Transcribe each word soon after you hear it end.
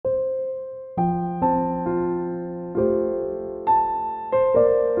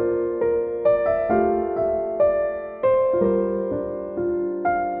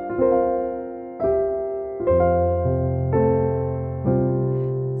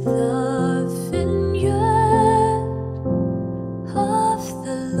The vineyard of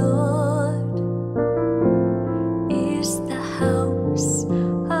the Lord is the house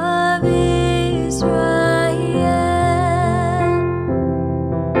of Israel.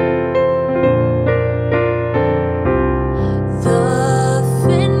 The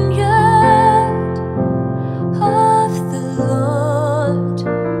vineyard of the Lord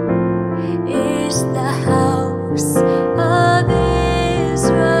is the house of Israel.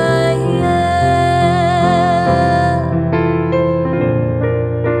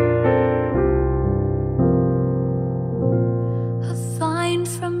 A vine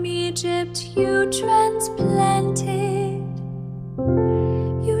from Egypt you transplanted.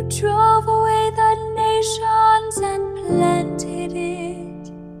 You drove away the nations and planted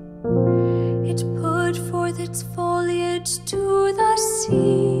it. It put forth its foliage to the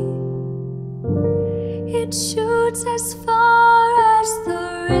sea. It shoots as far as the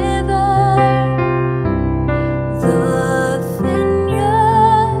river. The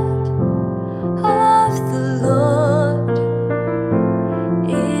vineyard of the Lord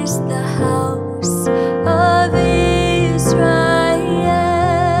is the house of Israel.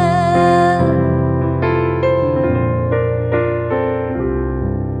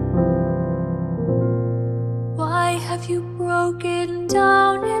 Why have you broken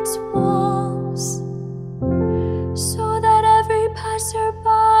down its walls, so that every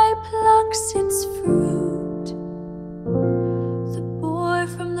passerby plucks its fruit? The boar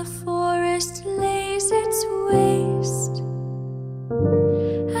from the forest lays its waste,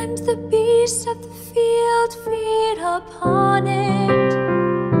 and the beasts of the field feed upon it.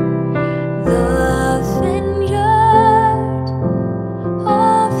 The vineyard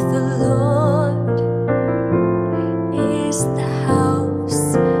of the Lord is the house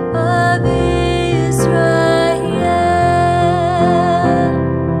of Israel.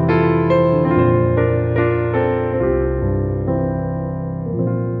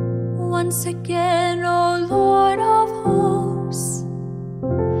 Once again, O Lord of hosts,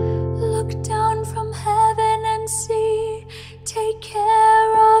 look down from heaven and see. Take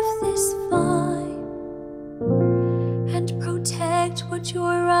care of this vine and protect what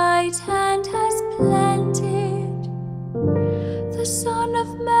your right hand has planted. The Son of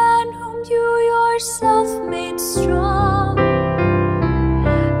Man whom you yourself made strong.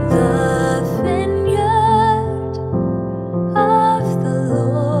 The vineyard of the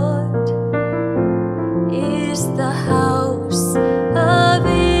Lord is the house of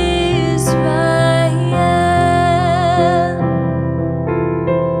Israel.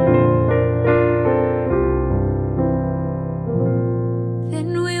 Then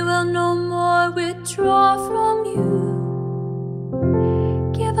we will no more withdraw from you.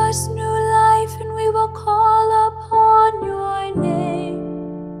 Give us new life and we will call upon your name.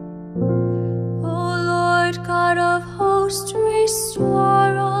 O Lord God of hosts,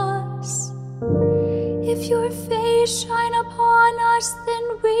 restore us. If your face shine upon us, then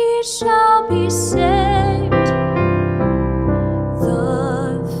we shall be saved.